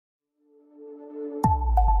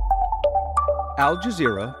Al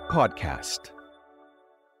Jazeera Podcast.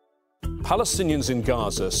 Palestinians in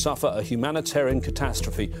Gaza suffer a humanitarian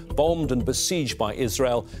catastrophe, bombed and besieged by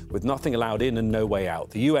Israel, with nothing allowed in and no way out.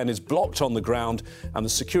 The UN is blocked on the ground, and the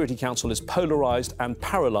Security Council is polarised and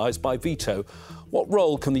paralysed by veto. What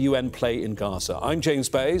role can the UN play in Gaza? I'm James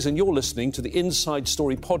Bays, and you're listening to the Inside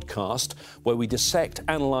Story podcast, where we dissect,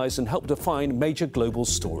 analyse and help define major global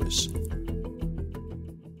stories.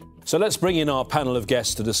 So let's bring in our panel of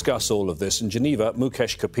guests to discuss all of this. In Geneva,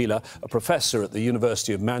 Mukesh Kapila, a professor at the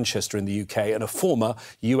University of Manchester in the UK and a former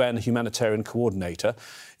UN humanitarian coordinator.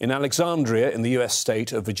 In Alexandria, in the US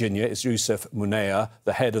state of Virginia, is Yousef Munayyer,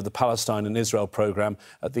 the head of the Palestine and Israel programme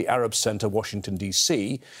at the Arab Centre, Washington,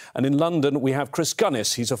 D.C. And in London, we have Chris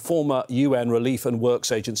Gunnis. He's a former UN Relief and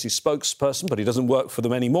Works Agency spokesperson, but he doesn't work for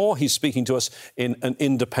them anymore. He's speaking to us in an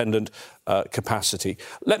independent capacity.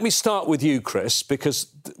 Let me start with you, Chris, because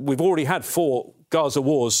we've already had 4 Gaza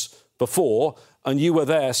wars before, and you were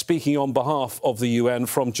there speaking on behalf of the UN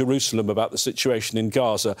from Jerusalem about the situation in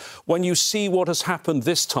Gaza. When you see what has happened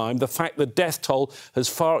this time, the fact the death toll has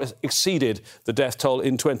far exceeded the death toll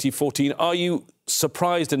in 2014, are you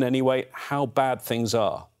surprised in any way how bad things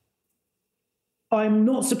are? I'm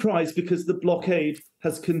not surprised because the blockade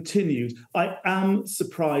has continued. I am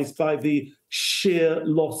surprised by the sheer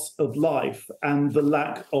loss of life and the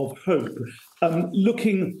lack of hope.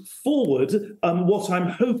 Looking forward, what I'm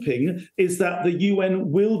hoping is that the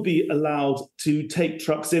UN will be allowed to take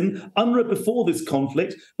trucks in. UNRWA, before this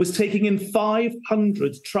conflict, was taking in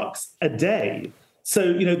 500 trucks a day.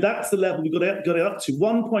 So, that's the level we've got it up to.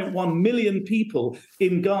 1.1 million people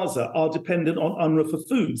in Gaza are dependent on UNRWA for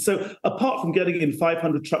food. So apart from getting in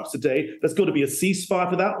 500 trucks a day, there's got to be a ceasefire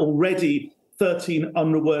for that. Already 13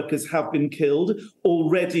 UNRWA workers have been killed.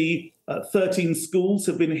 Already 13 schools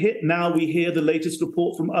have been hit. Now we hear the latest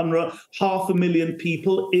report from UNRWA, 500,000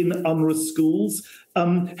 people in UNRWA schools.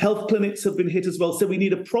 Health clinics have been hit as well. So we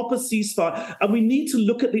need a proper ceasefire. And we need to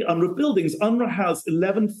look at the UNRWA buildings. UNRWA has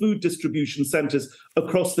 11 food distribution centres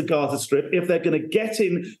across the Gaza Strip. If they're going to get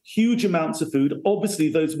in huge amounts of food, obviously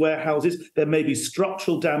those warehouses, there may be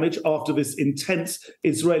structural damage after this intense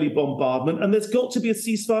Israeli bombardment. And there's got to be a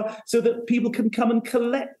ceasefire so that people can come and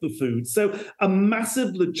collect the food. So a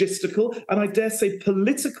massive logistical and I dare say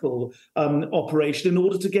political operation in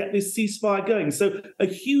order to get this ceasefire going. So a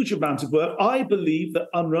huge amount of work. I believe that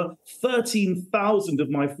UNRWA, 13,000 of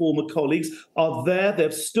my former colleagues are there.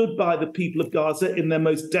 They've stood by the people of Gaza in their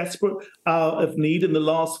most desperate hour of need in the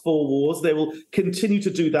last 4 wars. They will continue to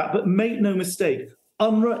do that. But make no mistake,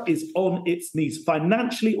 UNRWA is on its knees.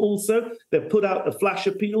 Financially also, they've put out a flash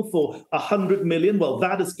appeal for 100 million. Well,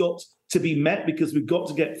 that has got to be met because we've got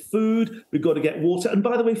to get food, we've got to get water. And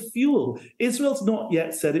by the way, fuel. Israel's not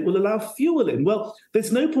yet said it will allow fuel in. Well,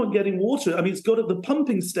 there's no point getting water. I mean, it's got at the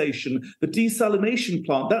pumping station, the desalination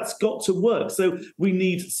plant, that's got to work. So we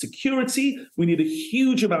need security. We need a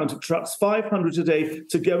huge amount of trucks, 500 a day,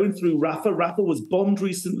 to go in through Rafah. Rafah was bombed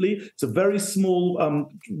recently. It's a very small,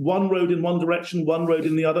 one road in one direction, one road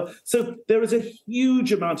in the other. So there is a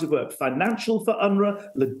huge amount of work, financial for UNRWA,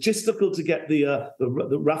 logistical to get the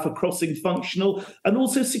Rafah crossing functional, and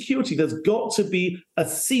also security. There's got to be a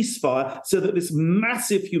ceasefire so that this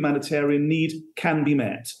massive humanitarian need can be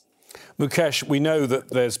met. Mukesh, we know that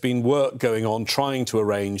there's been work going on trying to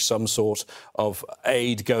arrange some sort of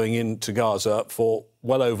aid going into Gaza for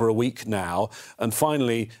well over a week now. And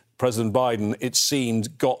finally, President Biden, it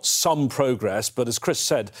seemed, got some progress. But as Chris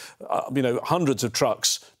said, hundreds of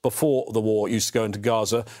trucks before the war used to go into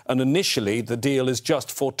Gaza. And initially, the deal is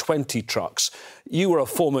just for 20 trucks. You were a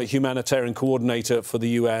former humanitarian coordinator for the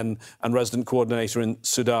UN and resident coordinator in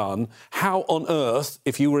Sudan. How on earth,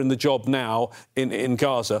 if you were in the job now in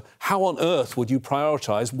Gaza, how on earth would you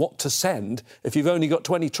prioritise what to send if you've only got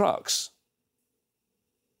 20 trucks?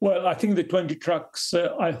 Well, I think the 20 trucks,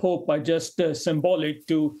 I hope, are just symbolic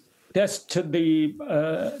to test the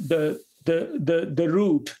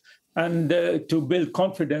route and to build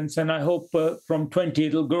confidence. And I hope from 20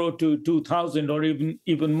 it'll grow to 2,000 or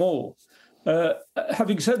even more.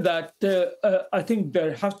 Having said that, I think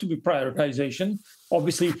there has to be prioritization.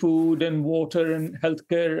 Obviously, food and water and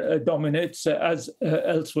healthcare dominates as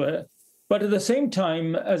elsewhere. But at the same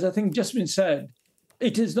time, as I think just been said,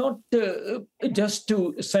 it is not just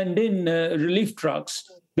to send in relief trucks.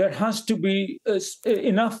 There has to be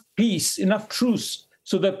enough peace, enough truce,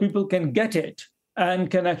 so that people can get it and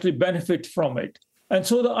can actually benefit from it. And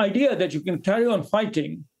so the idea that you can carry on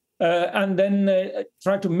fighting and then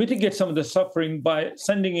try to mitigate some of the suffering by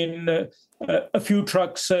sending in a few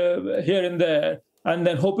trucks here and there, and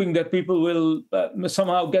then hoping that people will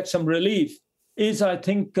somehow get some relief, is, I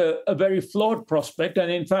think, a very flawed prospect. And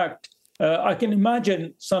in fact, I can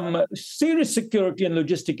imagine some serious security and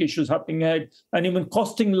logistic issues happening ahead and even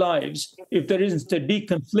costing lives if there isn't a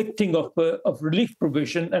deconflicting of relief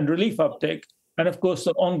provision and relief uptake, and of course,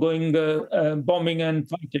 the ongoing bombing and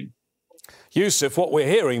fighting. Yousef, what we're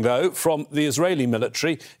hearing, though, from the Israeli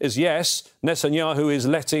military is, yes, Netanyahu is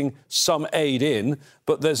letting some aid in,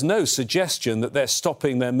 but there's no suggestion that they're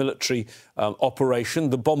stopping their military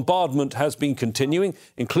operation. The bombardment has been continuing,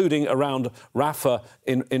 including around Rafah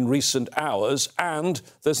in recent hours, and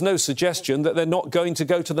there's no suggestion that they're not going to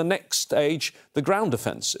go to the next stage, the ground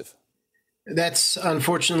offensive. That's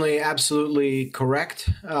unfortunately absolutely correct.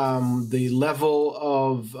 The level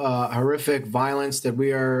of horrific violence that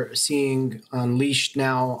we are seeing unleashed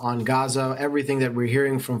now on Gaza, everything that we're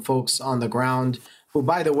hearing from folks on the ground, who,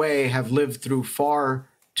 by the way, have lived through far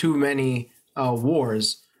too many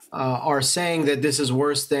wars, are saying that this is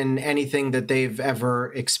worse than anything that they've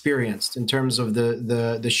ever experienced in terms of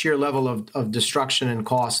the sheer level of destruction and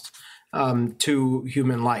cost to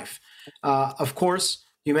human life. Of course,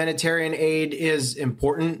 humanitarian aid is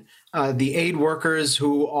important. The aid workers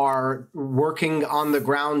who are working on the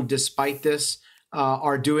ground despite this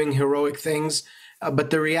are doing heroic things.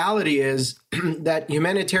 But the reality is that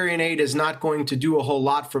humanitarian aid is not going to do a whole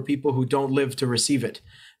lot for people who don't live to receive it,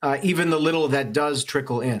 even the little that does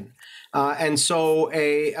trickle in. And so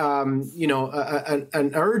an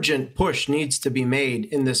urgent push needs to be made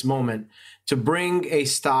in this moment to bring a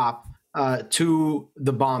stop to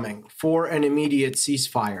the bombing, for an immediate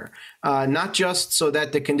ceasefire, not just so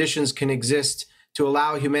that the conditions can exist to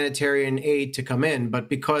allow humanitarian aid to come in, but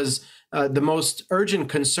because the most urgent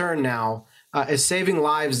concern now is saving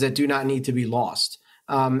lives that do not need to be lost.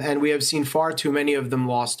 And we have seen far too many of them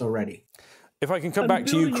lost already. If I can come back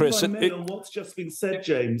to you, Chris. On what's just been said,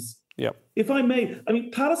 James. Yeah. If I may,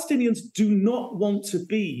 Palestinians do not want to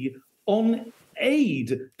be on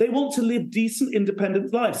aid. They want to live decent,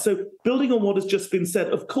 independent lives. So building on what has just been said,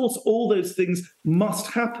 of course, all those things must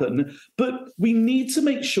happen, but we need to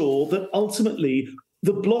make sure that ultimately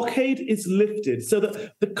the blockade is lifted so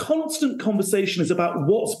that the constant conversation is about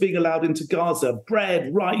what's being allowed into Gaza, bread,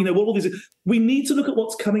 right, all these. We need to look at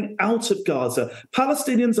what's coming out of Gaza.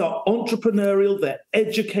 Palestinians are entrepreneurial, they're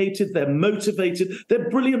educated, they're motivated, they're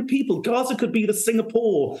brilliant people. Gaza could be the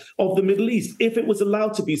Singapore of the Middle East if it was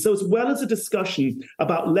allowed to be. So as well as a discussion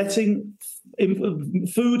about letting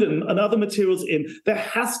food and other materials in, there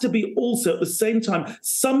has to be also at the same time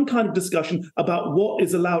some kind of discussion about what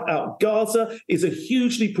is allowed out. Gaza is a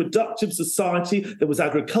hugely productive society. There was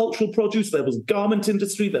agricultural produce, there was garment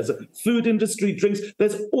industry, there's a food industry, drinks,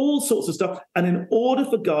 there's all sorts of stuff. And in order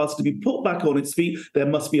for Gaza to be put back on its feet, there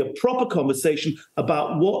must be a proper conversation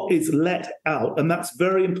about what is let out. And that's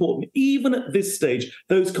very important. Even at this stage,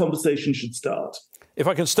 those conversations should start. If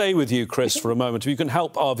I can stay with you, Chris, for a moment, if you can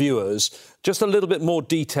help our viewers, just a little bit more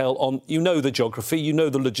detail on, the geography,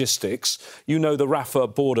 the logistics, the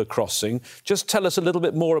Rafah border crossing. Just tell us a little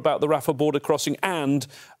bit more about the Rafah border crossing and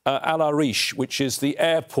Al Arish, which is the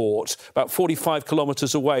airport about 45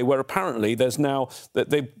 kilometres away, where apparently there's now that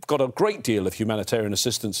they've got a great deal of humanitarian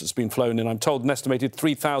assistance that's been flown in. I'm told an estimated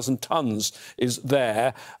 3,000 tonnes is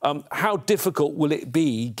there. How difficult will it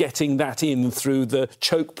be getting that in through the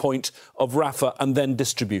choke point of Rafah and then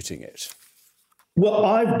distributing it? Well,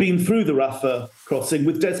 I've been through the Rafah crossing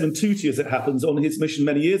with Desmond Tutu, as it happens, on his mission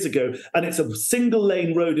many years ago. And it's a single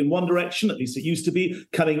lane road in one direction, at least it used to be,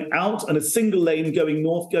 coming out, and a single lane going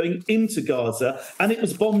north, going into Gaza. And it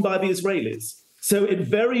was bombed by the Israelis. So it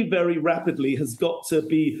very, very rapidly has got to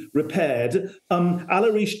be repaired. Al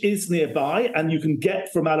Arish is nearby, and you can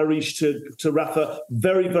get from Al Arish to Rafah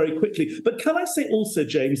very, very quickly. But can I say also,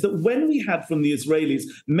 James, that when we had from the Israelis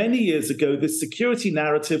many years ago this security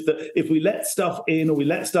narrative that if we let stuff in or we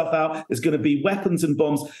let stuff out, there's going to be weapons and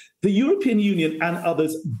bombs, the European Union and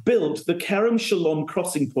others built the Kerem Shalom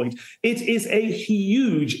crossing point. It is a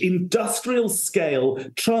huge industrial-scale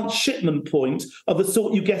transshipment point of the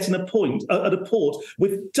sort you get in a port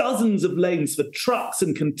with dozens of lanes for trucks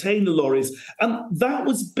and container lorries. And that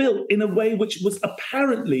was built in a way which was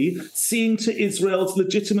apparently seeing to Israel's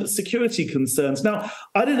legitimate security concerns. Now,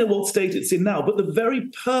 I don't know what state it's in now, but the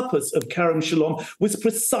very purpose of Kerem Shalom was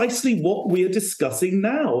precisely what we are discussing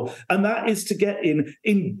now. And that is to get in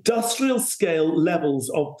industrial scale levels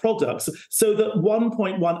of products so that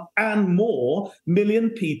 1.1 and more million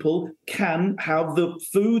people can have the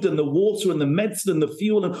food and the water and the medicine and the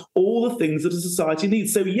fuel and all the things that are a society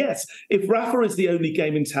needs. So yes, if Rafah is the only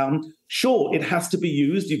game in town, sure, it has to be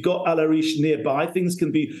used. You've got Al Arish nearby, things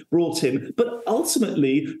can be brought in. But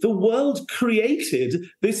ultimately, the world created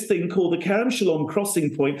this thing called the Kerem Shalom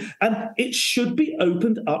crossing point, and it should be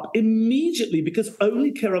opened up immediately, because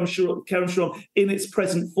only Kerem Shalom in its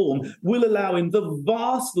present form will allow in the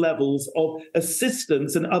vast levels of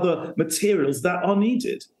assistance and other materials that are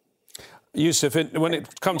needed. Yousef, when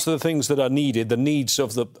it comes to the things that are needed, the needs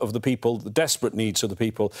of the people, the desperate needs of the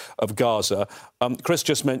people of Gaza, Chris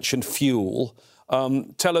just mentioned fuel.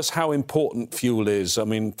 Tell us how important fuel is. I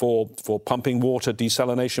mean, for pumping water,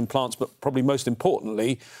 desalination plants, but probably most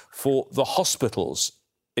importantly for the hospitals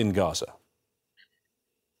in Gaza.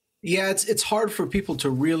 Yeah, it's hard for people to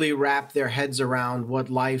really wrap their heads around what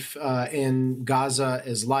life in Gaza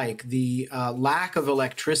is like. The lack of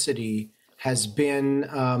electricity has been,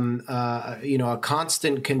 a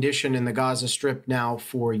constant condition in the Gaza Strip now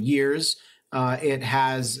for years. It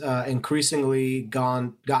has increasingly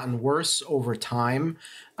gotten worse over time,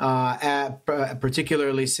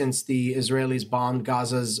 particularly since the Israelis bombed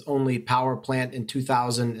Gaza's only power plant in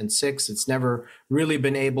 2006. It's never really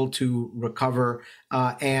been able to recover,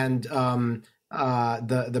 and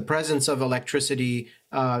the presence of electricity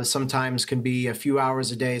sometimes can be a few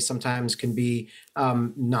hours a day, sometimes can be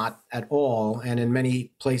not at all. And in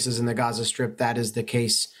many places in the Gaza Strip, that is the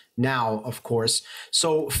case now, of course.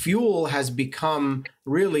 So fuel has become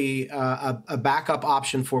really a backup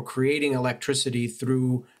option for creating electricity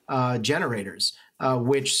through generators,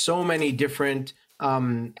 which so many different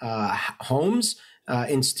homes,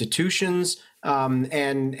 institutions,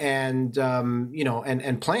 and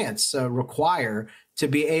plants require to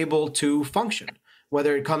be able to function,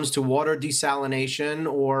 whether it comes to water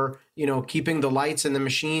desalination or, keeping the lights and the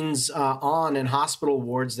machines on in hospital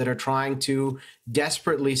wards that are trying to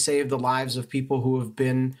desperately save the lives of people who have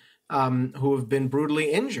been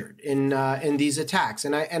brutally injured in these attacks.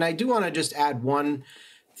 And I do want to just add one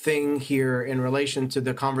thing here in relation to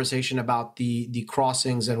the conversation about the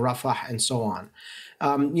crossings and Rafah and so on.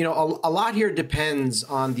 A lot here depends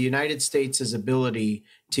on the United States' ability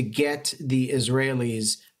to get the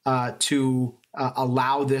Israelis to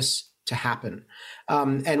allow this to happen.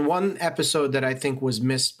 And one episode that I think was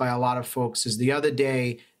missed by a lot of folks is the other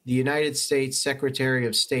day, the United States Secretary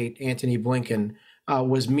of State, Antony Blinken,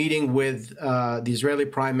 was meeting with the Israeli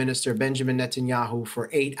Prime Minister, Benjamin Netanyahu, for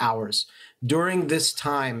 8 hours. During this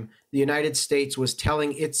time, the United States was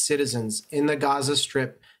telling its citizens in the Gaza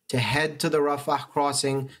Strip to head to the Rafah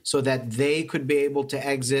crossing so that they could be able to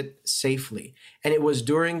exit safely. And it was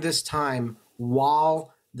during this time,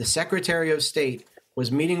 while the Secretary of State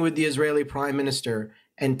was meeting with the Israeli Prime Minister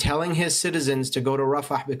and telling his citizens to go to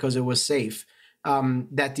Rafah because it was safe,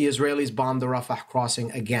 that the Israelis bombed the Rafah crossing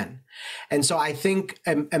again. And so I think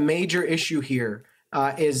a major issue here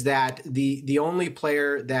is that the only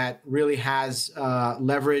player that really has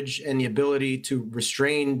leverage and the ability to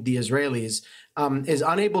restrain the Israelis is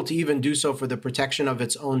unable to even do so for the protection of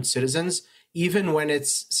its own citizens, even when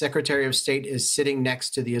its Secretary of State is sitting next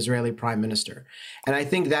to the Israeli Prime Minister. And I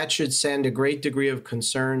think that should send a great degree of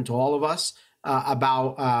concern to all of us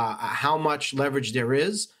about how much leverage there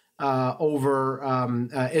is over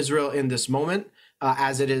Israel in this moment,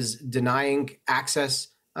 as it is denying access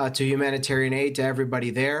to humanitarian aid to everybody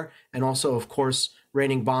there, and also, of course,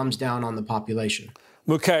 raining bombs down on the population.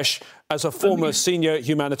 Mukesh, as a former senior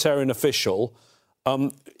humanitarian official,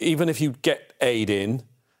 even if you get aid in,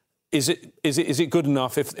 is it good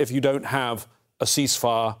enough if you don't have a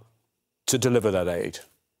ceasefire to deliver that aid?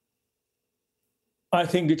 I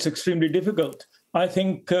think it's extremely difficult. I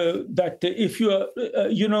think that if you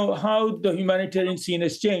are, how the humanitarian scene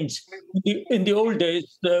has changed. In the old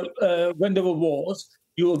days, when there were wars,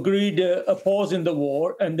 you agreed a pause in the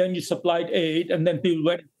war, and then you supplied aid, and then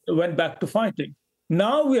people went back to fighting.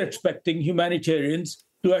 Now we're expecting humanitarians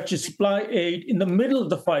to actually supply aid in the middle of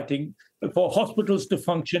the fighting for hospitals to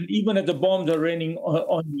function, even as the bombs are raining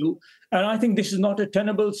on you. And I think this is not a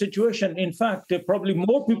tenable situation. In fact, probably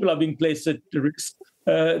more people are being placed at risk,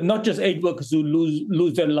 not just aid workers who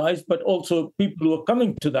lose their lives, but also people who are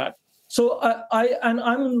coming to that. So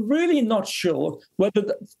I'm really not sure whether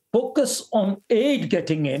the focus on aid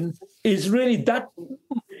getting in is really that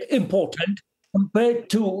important compared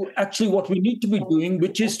to actually what we need to be doing,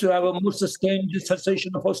 which is to have a more sustained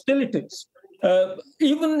cessation of hostilities.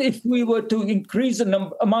 Even if we were to increase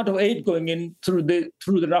the amount of aid going in through the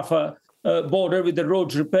Rafah border with the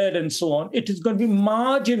roads repaired and so on, it is going to be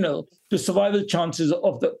marginal to survival chances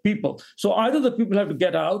of the people. So either the people have to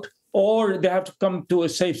get out, or they have to come to a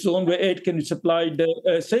safe zone where aid can be supplied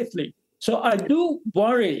safely. So I do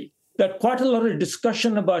worry that quite a lot of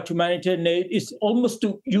discussion about humanitarian aid is almost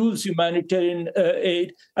to use humanitarian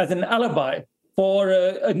aid as an alibi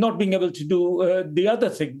for not being able to do the other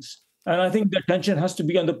things. And I think the attention has to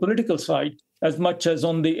be on the political side as much as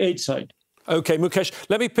on the aid side. OK, Mukesh,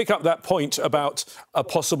 let me pick up that point about a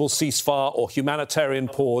possible ceasefire or humanitarian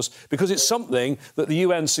pause, because it's something that the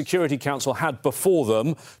UN Security Council had before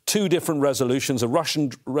them, two different resolutions, a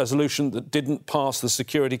Russian resolution that didn't pass the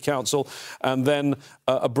Security Council, and then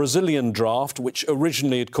a Brazilian draft, which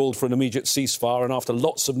originally had called for an immediate ceasefire, and after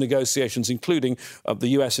lots of negotiations, including the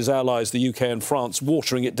US's allies, the UK and France,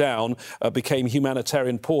 watering it down, became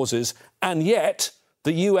humanitarian pauses. And yet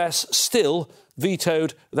the US still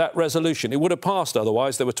vetoed that resolution. It would have passed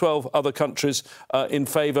otherwise. There were 12 other countries in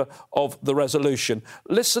favour of the resolution.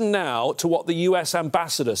 Listen now to what the US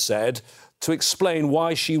ambassador said to explain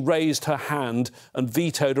why she raised her hand and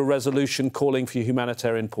vetoed a resolution calling for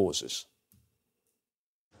humanitarian pauses.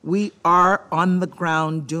 We are on the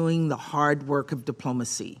ground doing the hard work of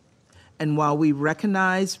diplomacy. And while we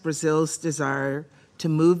recognize Brazil's desire to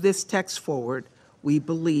move this text forward, we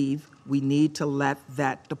believe we need to let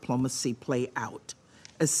that diplomacy play out,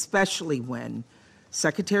 especially when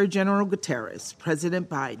Secretary General Guterres, President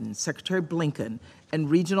Biden, Secretary Blinken, and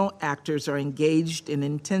regional actors are engaged in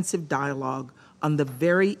intensive dialogue on the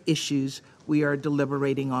very issues we are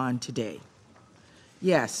deliberating on today.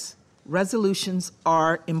 Yes, resolutions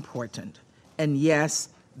are important, and yes,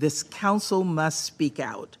 this Council must speak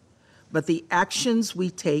out, but the actions we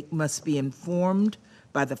take must be informed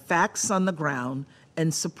by the facts on the ground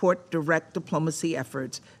and support direct diplomacy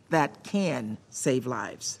efforts that can save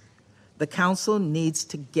lives. The Council needs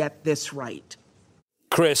to get this right.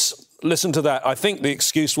 Chris, listen to that. I think the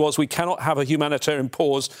excuse was we cannot have a humanitarian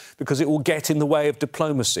pause because it will get in the way of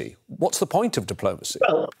diplomacy. What's the point of diplomacy?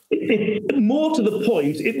 Well, more to the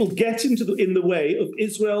point, it will get in the way of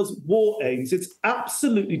Israel's war aims. It's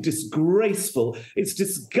absolutely disgraceful. It's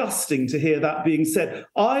disgusting to hear that being said.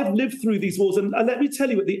 I've lived through these wars, and let me tell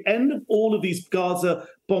you, at the end of all of these Gaza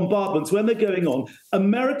bombardments, when they're going on,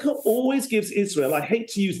 America always gives Israel, I hate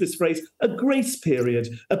to use this phrase, a grace period,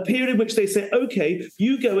 a period in which they say, OK,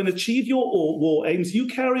 you go and achieve your war aims, you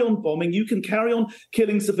carry on bombing, you can carry on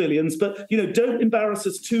killing civilians, but, don't embarrass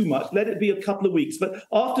us too much. Let it be a couple of weeks. But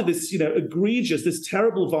after this, egregious, this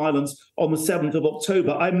terrible violence on the 7th of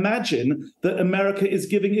October, I imagine that America is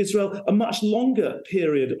giving Israel a much longer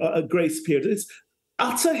period, a grace period. It's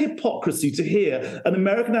utter hypocrisy to hear an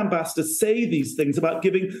American ambassador say these things about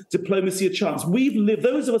giving diplomacy a chance. We've lived,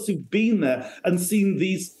 those of us who've been there and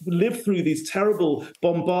lived through these terrible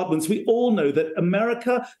bombardments, we all know that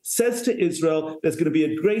America says to Israel, there's going to be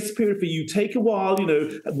a grace period for you, take a while,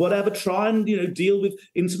 whatever, try and, deal with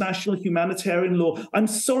international humanitarian law. I'm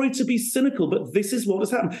sorry to be cynical, but this is what has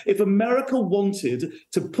happened. If America wanted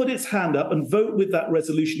to put its hand up and vote with that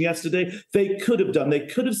resolution yesterday, they could have done. They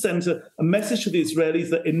could have sent a message to the Israelis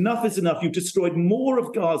that enough is enough. You've destroyed more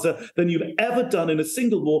of Gaza than you've ever done in a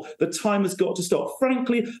single war. The time has got to stop.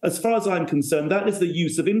 Frankly, as far as I'm concerned, that is the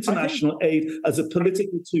use of international aid as a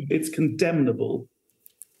political tool. It's condemnable.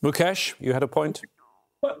 Mukesh, you had a point?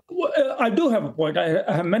 Well, I do have a point. I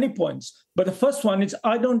have many points. But the first one is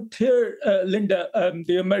I don't hear Linda,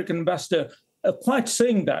 the American ambassador, quite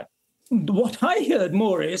saying that. What I heard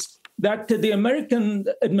more is that the American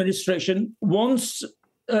administration wants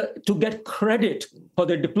to get credit for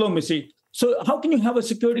their diplomacy. So how can you have a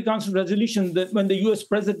Security Council resolution that when the US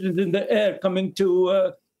president is in the air coming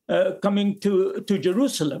to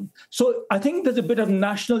Jerusalem? So I think there's a bit of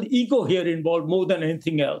national ego here involved more than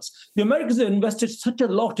anything else. The Americans have invested such a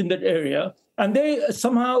lot in that area, and they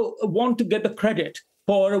somehow want to get the credit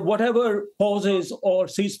for whatever pauses or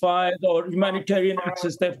ceasefires or humanitarian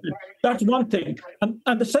access they've done. That's one thing.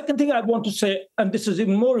 And the second thing I want to say, and this is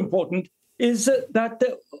even more important, is that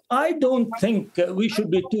I don't think we should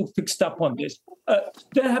be too fixed up on this.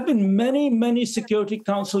 There have been many, many Security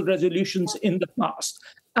Council resolutions in the past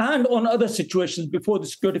and on other situations before the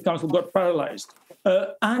Security Council got paralyzed.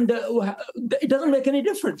 And it doesn't make any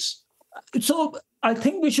difference. So I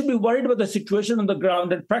think we should be worried about the situation on the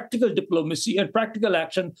ground and practical diplomacy and practical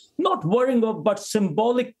action, not worrying about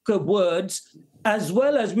symbolic words, as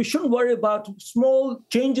well as we shouldn't worry about small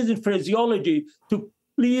changes in phraseology to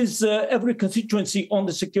please every constituency on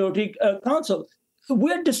the Security Council.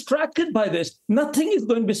 We're distracted by this. Nothing is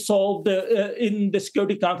going to be solved in the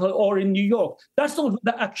Security Council or in New York. That's not what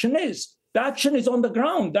the action is. The action is on the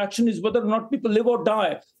ground. The action is whether or not people live or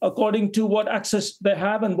die according to what access they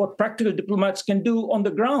have and what practical diplomats can do on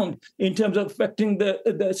the ground in terms of affecting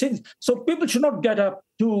the cities. So people should not get up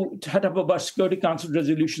to head up about Security Council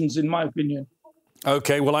resolutions, in my opinion.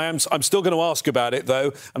 OK, well, I'm still going to ask about it,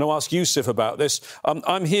 though, and I'll ask Yousef about this.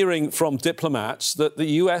 I'm hearing from diplomats that the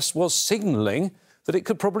US was signalling that it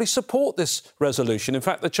could probably support this resolution. In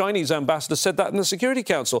fact, the Chinese ambassador said that in the Security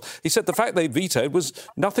Council. He said the fact they vetoed was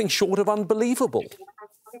nothing short of unbelievable.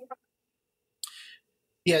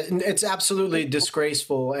 Yeah, it's absolutely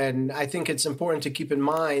disgraceful. And I think it's important to keep in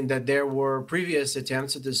mind that there were previous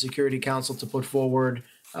attempts at the Security Council to put forward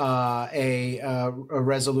a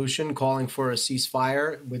resolution calling for a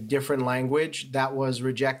ceasefire with different language that was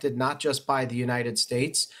rejected not just by the United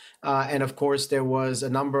States. And of course, there was a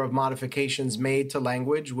number of modifications made to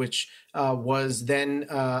language, which was then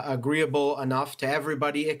agreeable enough to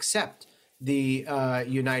everybody except the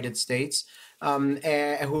United States,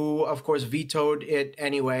 who, of course, vetoed it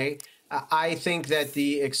anyway. I think that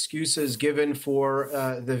the excuses given for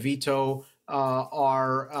the veto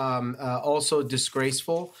are also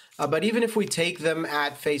disgraceful. But even if we take them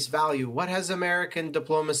at face value, what has American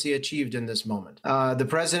diplomacy achieved in this moment? The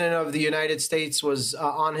president of the United States was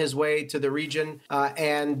on his way to the region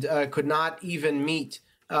and could not even meet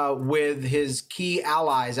with his key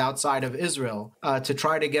allies outside of Israel to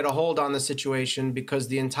try to get a hold on the situation, because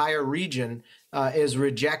the entire region is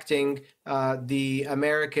rejecting the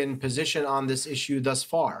American position on this issue thus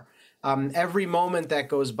far. Every moment that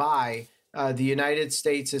goes by, the United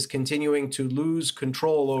States is continuing to lose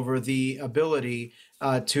control over the ability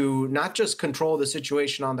to not just control the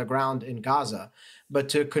situation on the ground in Gaza, but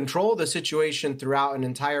to control the situation throughout an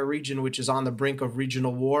entire region which is on the brink of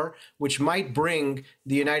regional war, which might bring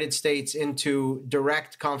the United States into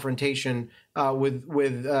direct confrontation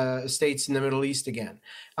with states in the Middle East again.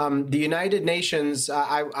 The United Nations,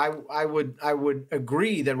 I would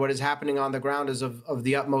agree that what is happening on the ground is of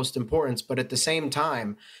the utmost importance, but at the same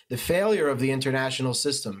time, the failure of the international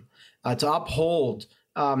system to uphold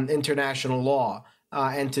international law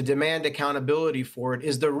and to demand accountability for it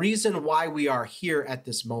is the reason why we are here at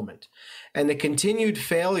this moment. And the continued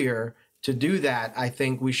failure to do that, I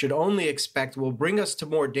think we should only expect will bring us to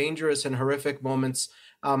more dangerous and horrific moments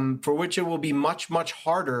for which it will be much, much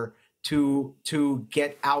harder to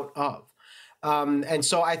get out of. And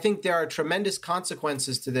so I think there are tremendous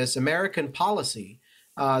consequences to this. American policy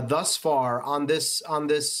thus far on this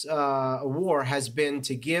war has been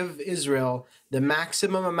to give Israel the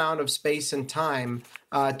maximum amount of space and time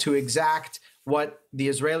to exact what the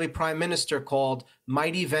Israeli prime minister called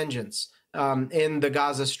mighty vengeance in the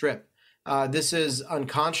Gaza Strip. This is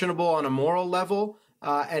unconscionable on a moral level,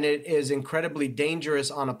 and it is incredibly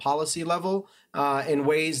dangerous on a policy level in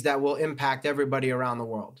ways that will impact everybody around the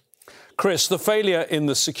world. Chris, the failure in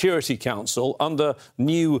the Security Council under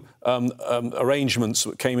new arrangements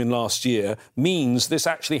that came in last year means this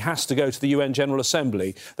actually has to go to the UN General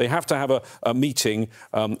Assembly. They have to have a meeting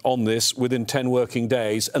on this within 10 working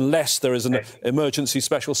days, unless there is an emergency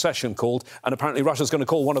special session called, and apparently Russia's going to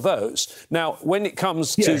call one of those. Now, when it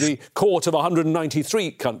comes to the court of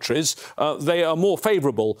 193 countries, they are more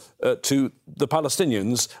favourable to the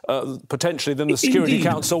Palestinians, potentially, than the Security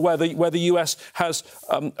Council, where the US has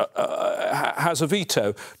a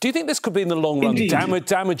veto. Do you think this could be in the long run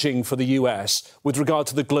damaging for the US with regard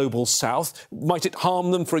to the global south? Might it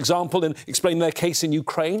harm them, for example, in explaining their case in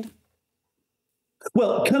Ukraine?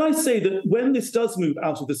 Well, can I say that when this does move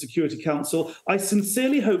out of the Security Council, I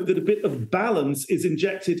sincerely hope that a bit of balance is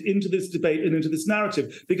injected into this debate and into this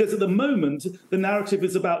narrative, because at the moment, the narrative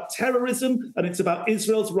is about terrorism and it's about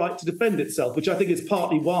Israel's right to defend itself, which I think is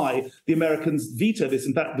partly why the Americans vetoed this.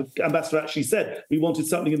 In fact, the ambassador actually said we wanted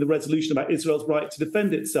something in the resolution about Israel's right to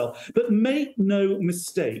defend itself. But make no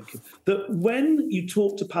mistake that when you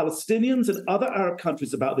talk to Palestinians and other Arab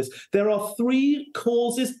countries about this, there are three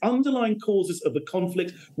causes, underlying causes of the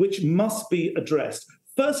conflict which must be addressed.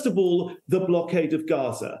 First of all, the blockade of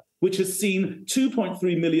Gaza, which has seen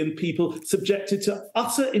 2.3 million people subjected to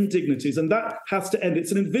utter indignities, and that has to end.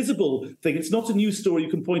 It's an invisible thing. It's not a news story you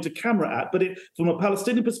can point a camera at, but it, from a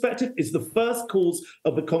Palestinian perspective, is the first cause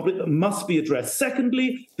of the conflict that must be addressed.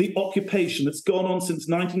 Secondly, the occupation that's gone on since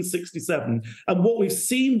 1967. And what we've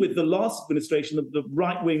seen with the last administration, the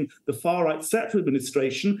right-wing, the far-right settler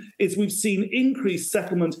administration, is we've seen increased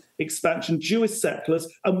settlement expansion, Jewish settlers,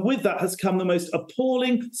 and with that has come the most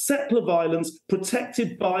appalling settler violence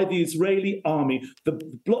protected by the Israeli army.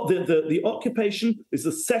 The occupation is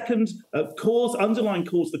the second underlying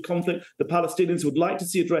cause of the conflict the Palestinians would like to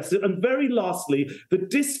see addressed. And very lastly, the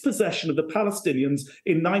dispossession of the Palestinians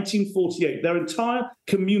in 1948. Their entire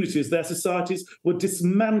communities, their societies were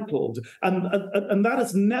dismantled, and that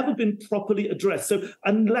has never been properly addressed. So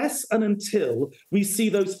unless and until we see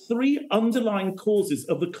those three underlying causes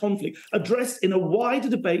of the conflict addressed in a wider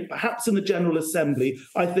debate, perhaps in the General Assembly,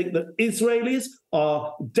 I think that Israelis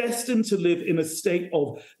are destined to live in a state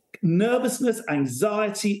of nervousness,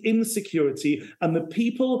 anxiety, insecurity, and the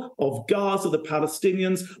people of Gaza, the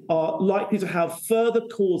Palestinians, are likely to have further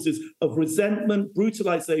causes of resentment,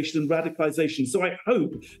 brutalization, and radicalization. So I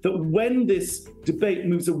hope that when this debate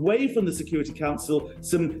moves away from the Security Council,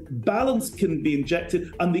 some balance can be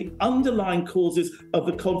injected and the underlying causes of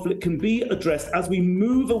the conflict can be addressed as we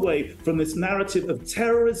move away from this narrative of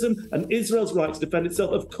terrorism and Israel's right to defend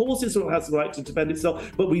itself. Of course, Israel has the right to defend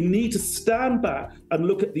itself, but we need to stand back and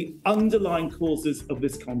look at the underlying causes of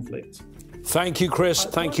this conflict. Thank you, Chris.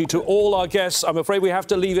 Thank you to all our guests. I'm afraid we have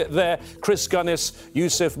to leave it there. Chris Gunnis,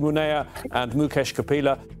 Yousef Munayyer and Mukesh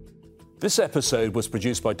Kapila. This episode was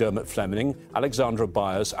produced by Dermot Fleming, Alexandra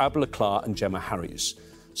Byers, Abla Clar and Gemma Harries.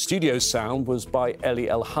 Studio sound was by Eli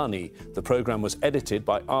Elhani. The programme was edited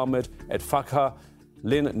by Ahmed Edfakha,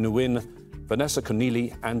 Lynn Nguyen, Vanessa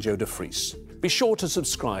Conneely and Joe DeFries. Be sure to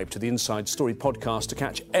subscribe to the Inside Story podcast to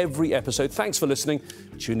catch every episode. Thanks for listening.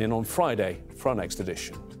 Tune in on Friday for our next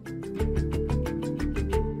edition.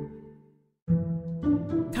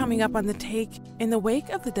 Coming up on The Take, in the wake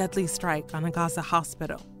of the deadly strike on a Gaza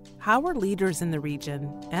hospital, how are leaders in the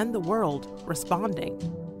region and the world responding?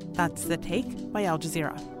 That's The Take by Al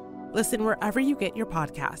Jazeera. Listen wherever you get your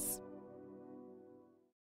podcasts.